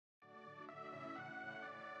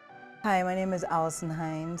Hi, my name is Alison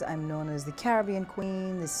Hinds. I'm known as the Caribbean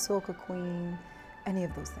Queen, the Soca Queen, any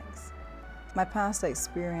of those things. My past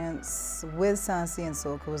experience with Sansi and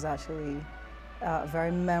Soca was actually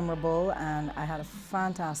very memorable, and I had a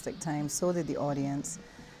fantastic time. So did the audience.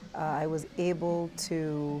 I like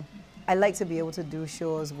to be able to do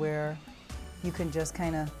shows where you can just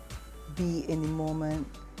kind of be in the moment,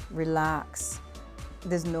 relax.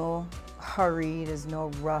 There's no hurry, there's no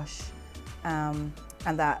rush, and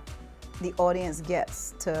that the audience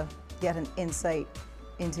gets to get an insight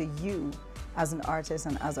into you as an artist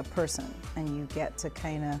and as a person, and you get to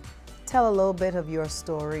kind of tell a little bit of your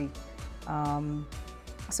story.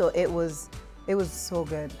 So it was so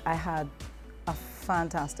good. I had a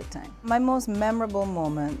fantastic time. My most memorable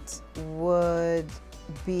moment would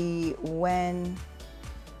be when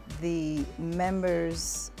the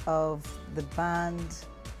members of the band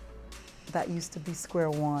that used to be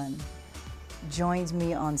Square One joined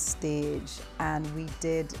me on stage, and we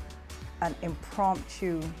did an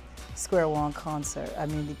impromptu Square One concert. I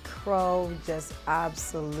mean, the crowd just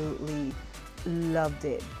absolutely loved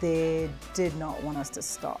it. They did not want us to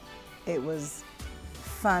stop. It was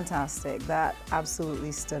fantastic. That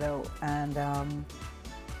absolutely stood out, and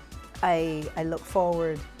I look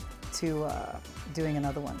forward to doing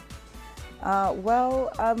another one.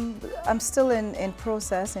 I'm still in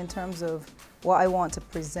process in terms of what I want to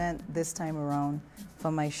present this time around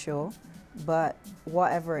for my show, but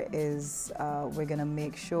whatever it is, we're gonna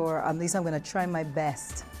make sure, at least I'm gonna try my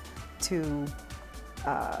best to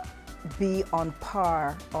be on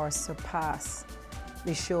par or surpass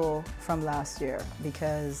the show from last year,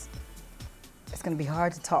 because it's gonna be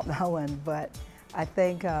hard to top that one, but I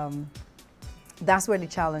think that's where the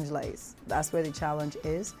challenge lies. That's where the challenge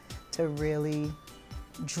is, to really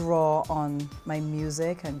draw on my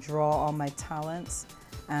music and draw on my talents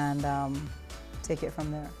and take it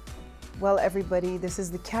from there. Well, everybody, this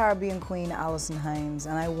is the Caribbean Queen, Alison Hinds,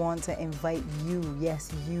 and I want to invite you,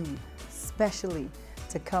 yes, you, especially,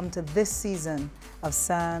 to come to this season of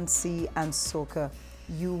Sand, Sea, and Soca.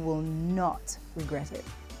 You will not regret it.